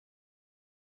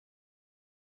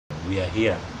we are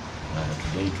here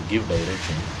today to give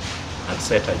direction and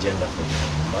set agenda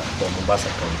for Mombasa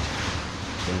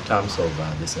County in terms of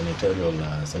the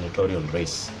senatorial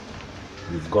race.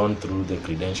 We've gone through the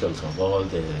credentials of all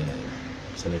the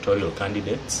senatorial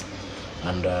candidates,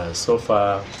 and so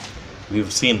far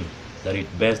we've seen that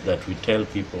it's best that we tell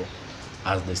people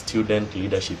as the student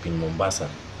leadership in Mombasa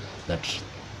that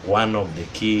one of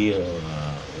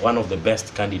the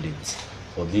best candidates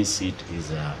for this seat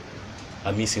is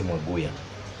Hamisi Mwaguya.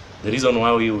 The reason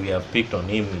why we have picked on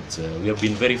him is we have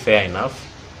been very fair enough.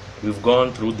 We've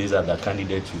gone through these other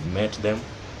candidates, we've met them,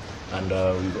 and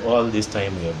with all this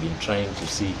time we have been trying to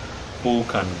see who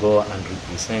can go and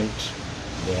represent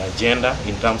the agenda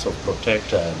in terms of protect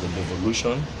the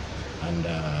devolution and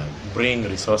bring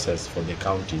resources for the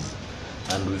counties.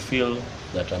 And we feel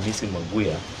that Hamisi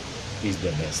Mwaguya is the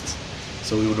best.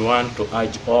 So we would want to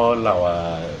urge all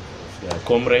our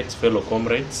fellow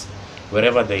comrades,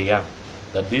 wherever they are,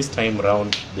 that this time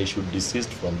round they should desist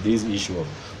from this issue of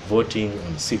voting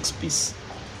on 6-piece.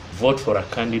 Vote for a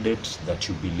candidate that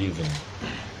you believe in.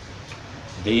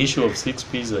 The issue of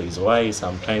 6-piece is why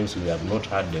sometimes we have not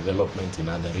had development in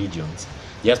other regions,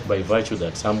 just by virtue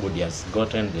that somebody has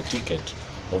gotten the ticket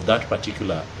of that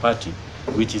particular party,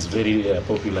 which is very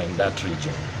popular in that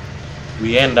region.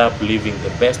 We end up leaving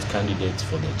the best candidates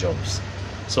for the jobs.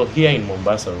 So here in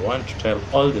Mombasa, we want to tell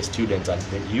all the students and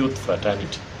the youth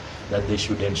fraternity that they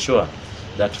should ensure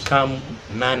that come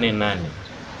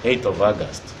 8th of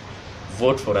August,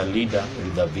 vote for a leader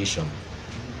with a vision.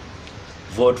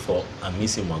 Vote for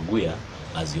Hamisi Mwaguya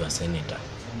as your senator.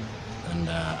 And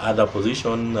other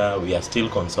position we are still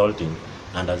consulting,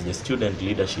 and as the student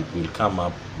leadership will come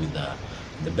up with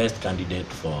the best candidate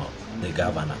for the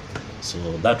governor. So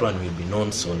that one will be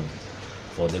known soon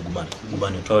for the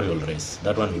gubernatorial race.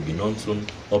 That one will be known soon,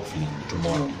 hopefully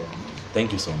tomorrow.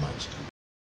 Thank you so much.